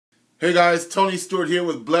Hey guys, Tony Stewart here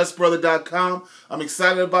with BlessedBrother.com. I'm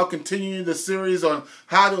excited about continuing the series on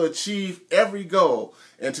how to achieve every goal.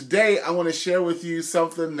 And today I want to share with you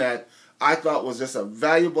something that I thought was just a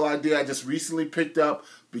valuable idea I just recently picked up,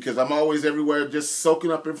 because I'm always everywhere just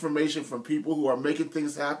soaking up information from people who are making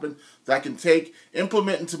things happen that I can take,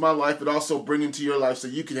 implement into my life, but also bring into your life so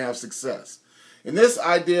you can have success. And this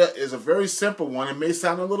idea is a very simple one. It may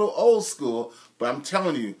sound a little old school, but I'm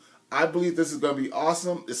telling you, I believe this is going to be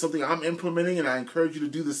awesome. It's something I'm implementing, and I encourage you to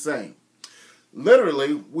do the same.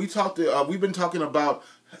 Literally, we've been talking about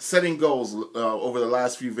setting goals over the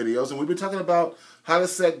last few videos, and we've been talking about how to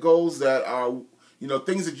set goals that are,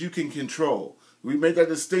 things that you can control. We made that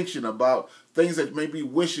distinction about things that may be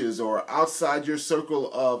wishes or outside your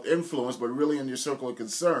circle of influence, but really in your circle of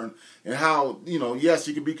concern, and how, yes,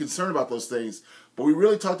 you can be concerned about those things, but we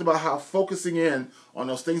really talked about how focusing in on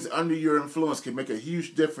those things under your influence can make a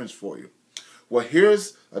huge difference for you. Well,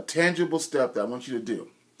 here's a tangible step that I want you to do.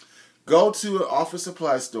 Go to an office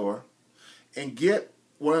supply store and get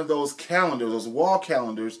one of those calendars, those wall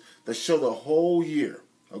calendars that show the whole year.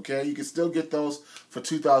 Okay, you can still get those for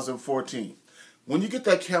 2014. When you get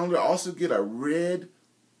that calendar, also get a red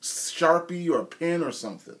Sharpie or a pen or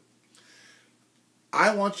something.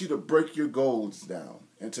 I want you to break your goals down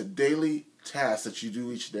into daily tasks that you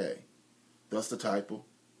do each day. That's the title.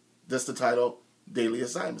 Daily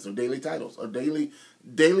assignments or daily titles or daily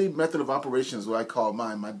method of operation is what I call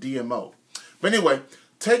mine, my DMO. But anyway,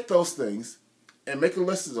 take those things and make a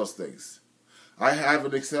list of those things. I have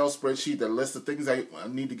an Excel spreadsheet that lists the things I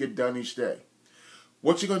need to get done each day.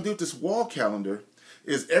 What you're going to do with this wall calendar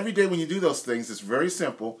is every day when you do those things, it's very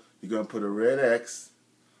simple. You're going to put a red X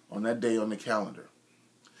on that day on the calendar.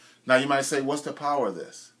 Now you might say, what's the power of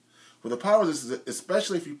this? Well, the power of this is,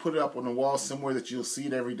 especially if you put it up on the wall somewhere that you'll see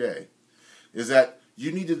it every day, is that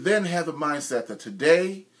you need to then have the mindset that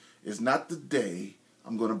today is not the day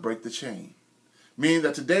I'm going to break the chain. Meaning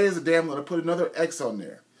that today is the day I'm going to put another X on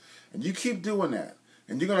there. And you keep doing that.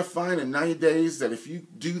 And you're going to find in 90 days that if you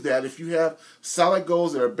do that, if you have solid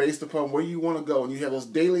goals that are based upon where you want to go, and you have those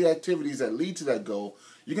daily activities that lead to that goal,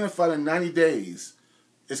 you're going to find in 90 days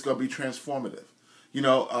it's going to be transformative.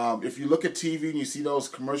 If you look at TV and you see those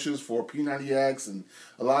commercials for P90X and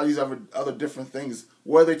a lot of these other different things,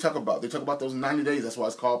 what do they talk about? They talk about those 90 days. That's why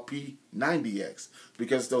it's called P90X,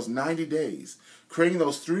 because those 90 days, creating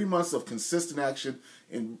those 3 months of consistent action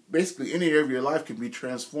in basically any area of your life can be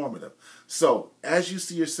transformative. So as you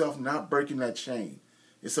see yourself not breaking that chain,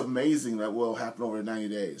 it's amazing that will happen over 90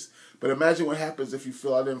 days. But imagine what happens if you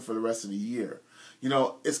fill it in for the rest of the year.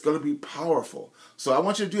 It's going to be powerful. So I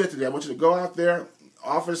want you to do that today. I want you to go out there,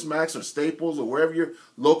 Office Max or Staples or wherever your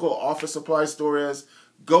local office supply store is.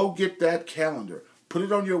 Go get that calendar. Put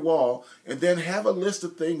it on your wall, and then have a list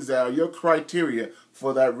of things that are your criteria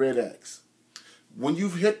for that red X. When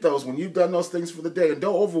you've hit those, when you've done those things for the day, and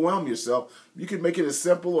don't overwhelm yourself, you can make it as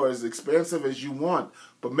simple or as expansive as you want,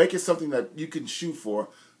 but make it something that you can shoot for.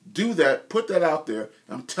 Do that, put that out there,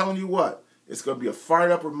 and I'm telling you what, it's going to be a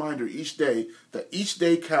fired up reminder each day that each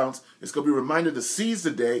day counts. It's going to be a reminder to seize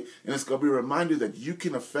the day, and it's going to be a reminder that you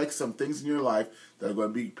can affect some things in your life that are going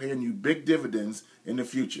to be paying you big dividends in the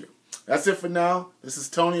future. That's it for now. This is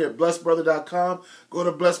Tony at BlessedBrother.com. Go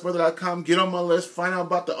to BlessedBrother.com, get on my list, find out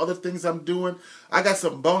about the other things I'm doing. I got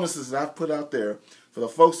some bonuses that I've put out there for the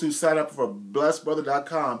folks who sign up for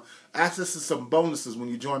BlessedBrother.com. Access to some bonuses when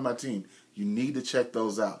you join my team. You need to check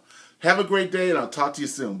those out. Have a great day, and I'll talk to you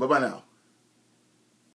soon. Bye-bye now.